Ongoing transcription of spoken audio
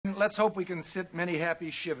let's hope we can sit many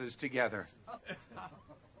happy shivers together.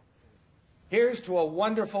 Here's to a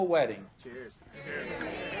wonderful wedding. Cheers.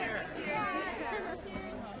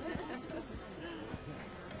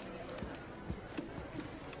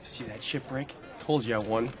 See that shipwreck? Told you I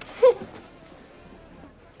won.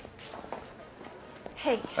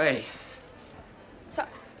 Hey. Hey. So,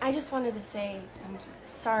 I just wanted to say I'm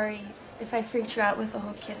sorry if I freaked you out with the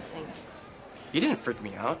whole kiss thing. You didn't freak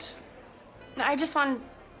me out. I just wanted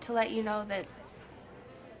to let you know that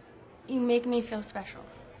you make me feel special.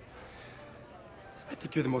 I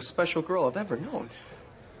think you're the most special girl I've ever known.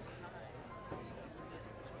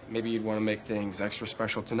 Maybe you'd want to make things extra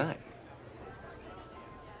special tonight.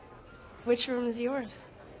 Which room is yours?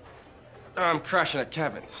 I'm crashing at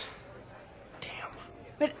Kevin's. Damn.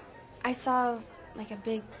 But I saw, like, a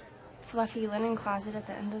big, fluffy linen closet at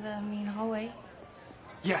the end of the main hallway.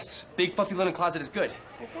 Yes, big fluffy linen closet is good.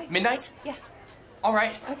 Okay. Midnight? Yeah. All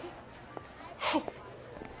right. Okay.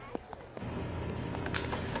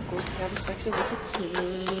 Going to have a sexy with the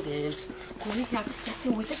cadence. Going to have a sexy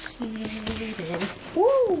with the cadence.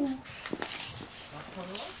 Woo!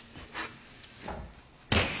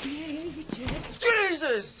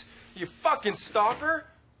 Jesus! You fucking stalker!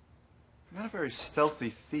 I'm not a very stealthy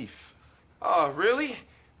thief. Oh, really?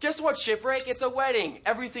 Guess what, shipwreck? It's a wedding.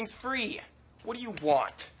 Everything's free. What do you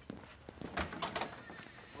want?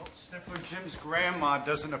 Well, Stifler, Jim's grandma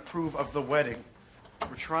doesn't approve of the wedding.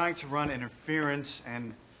 We're trying to run interference,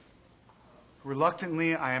 and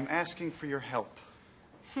reluctantly, I am asking for your help.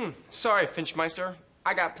 Sorry, Finchmeister.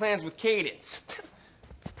 I got plans with Cadence.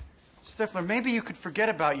 Stifler, maybe you could forget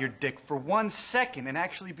about your dick for 1 second and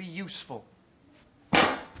actually be useful.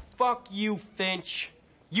 Fuck you, Finch.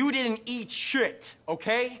 You didn't eat shit,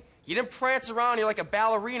 okay? You didn't prance around here like a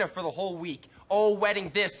ballerina for the whole week. Oh,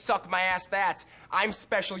 wedding this, suck my ass that. I'm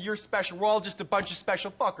special, you're special, we're all just a bunch of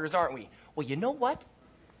special fuckers, aren't we? Well, you know what?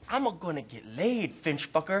 I'm gonna get laid,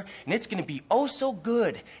 Finch fucker, and it's gonna be oh so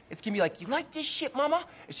good. It's gonna be like, you like this shit, mama?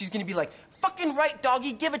 And she's gonna be like, fucking right,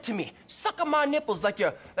 doggy, give it to me. Suck on my nipples like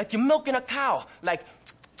you're milking a cow. Like,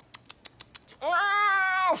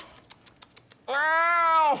 wow,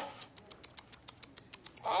 wow,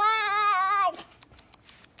 wow.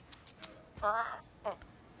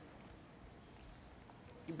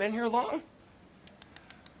 You been here long?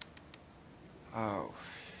 Oh,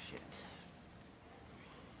 shit.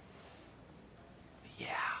 Yeah.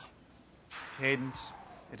 Cadence,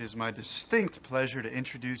 it is my distinct pleasure to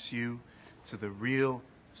introduce you to the real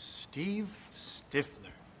Steve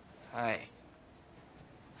Stifler. Hi.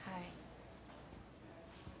 Hi.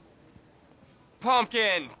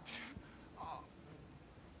 Pumpkin!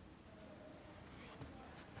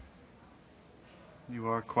 You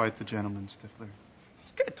are quite the gentleman, Stifler.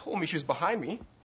 You could have told me she was behind me.